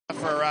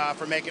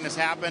for making this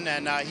happen,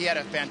 and he had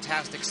a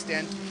fantastic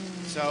stint.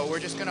 So we're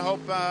just going to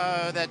hope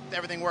that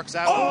everything works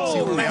out. Oh, and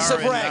see where massive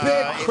we are wreck.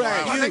 Big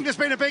crash. I think there's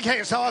been a big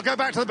hit, so I'll go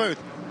back to the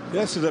booth.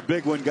 This is a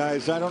big one,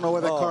 guys. I don't know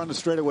where that car on the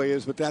straightaway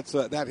is, but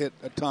that hit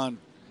a ton.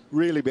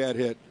 Really bad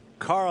hit.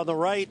 Car on the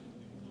right,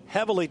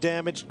 heavily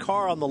damaged.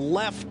 Car on the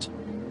left.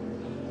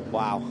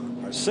 Wow.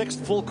 Our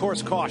 6th full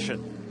course caution.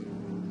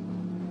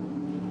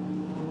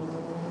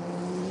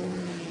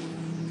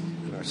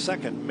 And our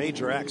 2nd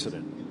major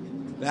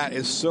accident. That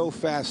is so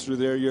fast through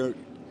there. You're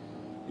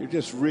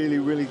just really,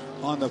 really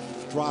on the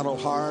throttle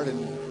hard,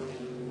 and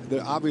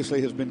there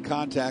obviously has been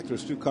contact.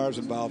 There's 2 cars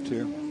involved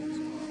here.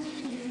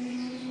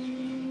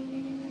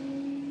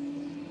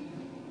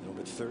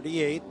 Number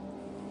 38.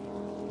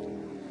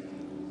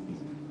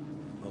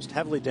 Most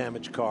heavily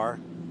damaged car.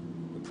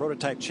 The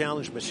prototype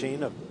challenge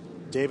machine of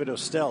David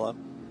Ostella.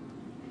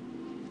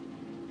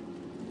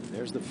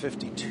 There's the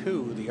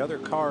 52, the other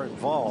car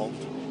involved.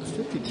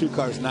 The 52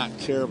 car is not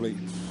terribly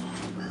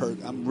hurt.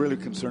 I'm really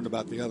concerned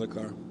about the other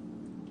car.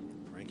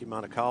 Frankie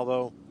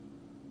Montecalvo.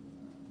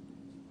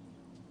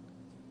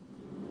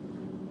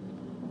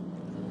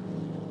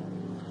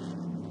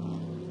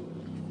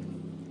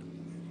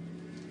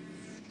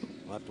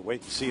 We'll have to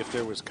wait to see if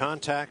there was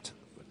contact.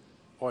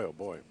 Boy, oh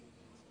boy.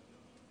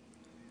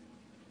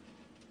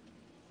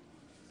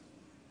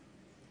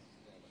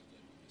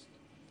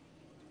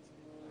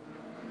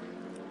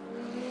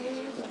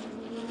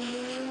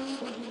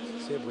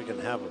 See if we can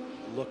have a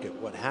look at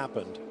what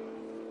happened.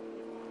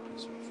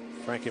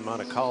 Frankie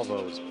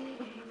Montecalvo's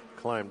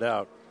climbed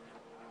out.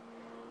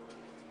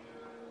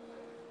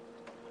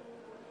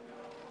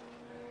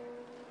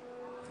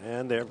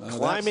 And they're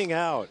climbing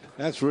out.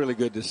 That's really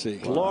good to see.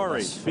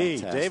 Glory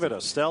be David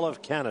Ostella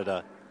of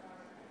Canada.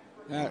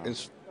 That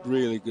is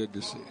really good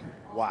to see.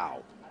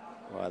 Wow.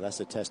 Wow, that's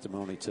a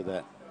testimony to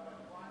that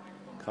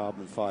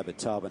carbon fiber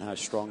tub and how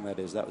strong that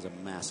is. That was a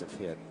massive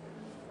hit.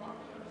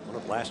 One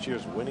of last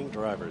year's winning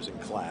drivers in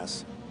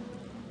class.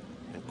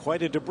 And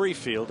quite a debris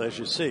field, as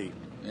you see.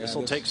 Yeah, this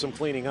will take some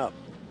cleaning up.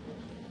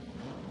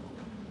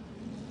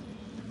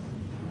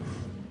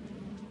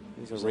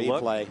 Here's a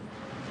replay.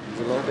 He's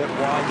a little bit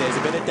wide. There's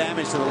a bit of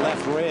damage to the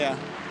left rear.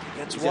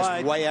 It's He's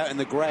wide. Just way out in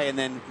the gray, and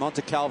then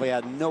Montecalvo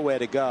had nowhere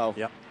to go.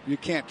 Yep. You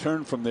can't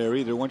turn from there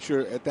either. Once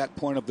you're at that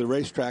point of the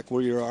racetrack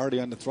where you're already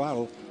on the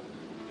throttle.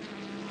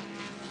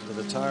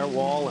 Into the tire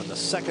wall and the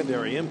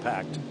secondary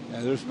impact.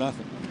 Yeah, there's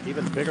nothing.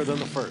 Even bigger than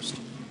the first.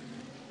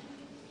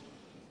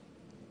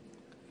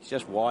 He's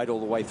just wide all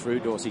the way through,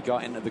 Dorsey.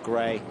 Got into the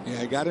gray. Yeah,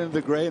 he got into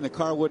the gray and the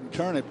car wouldn't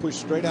turn. It pushed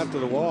straight out to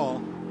the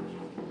wall.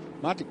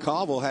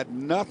 Montecalvo had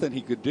nothing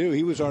he could do.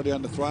 He was already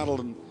on the throttle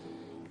and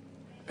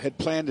had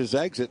planned his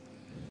exit.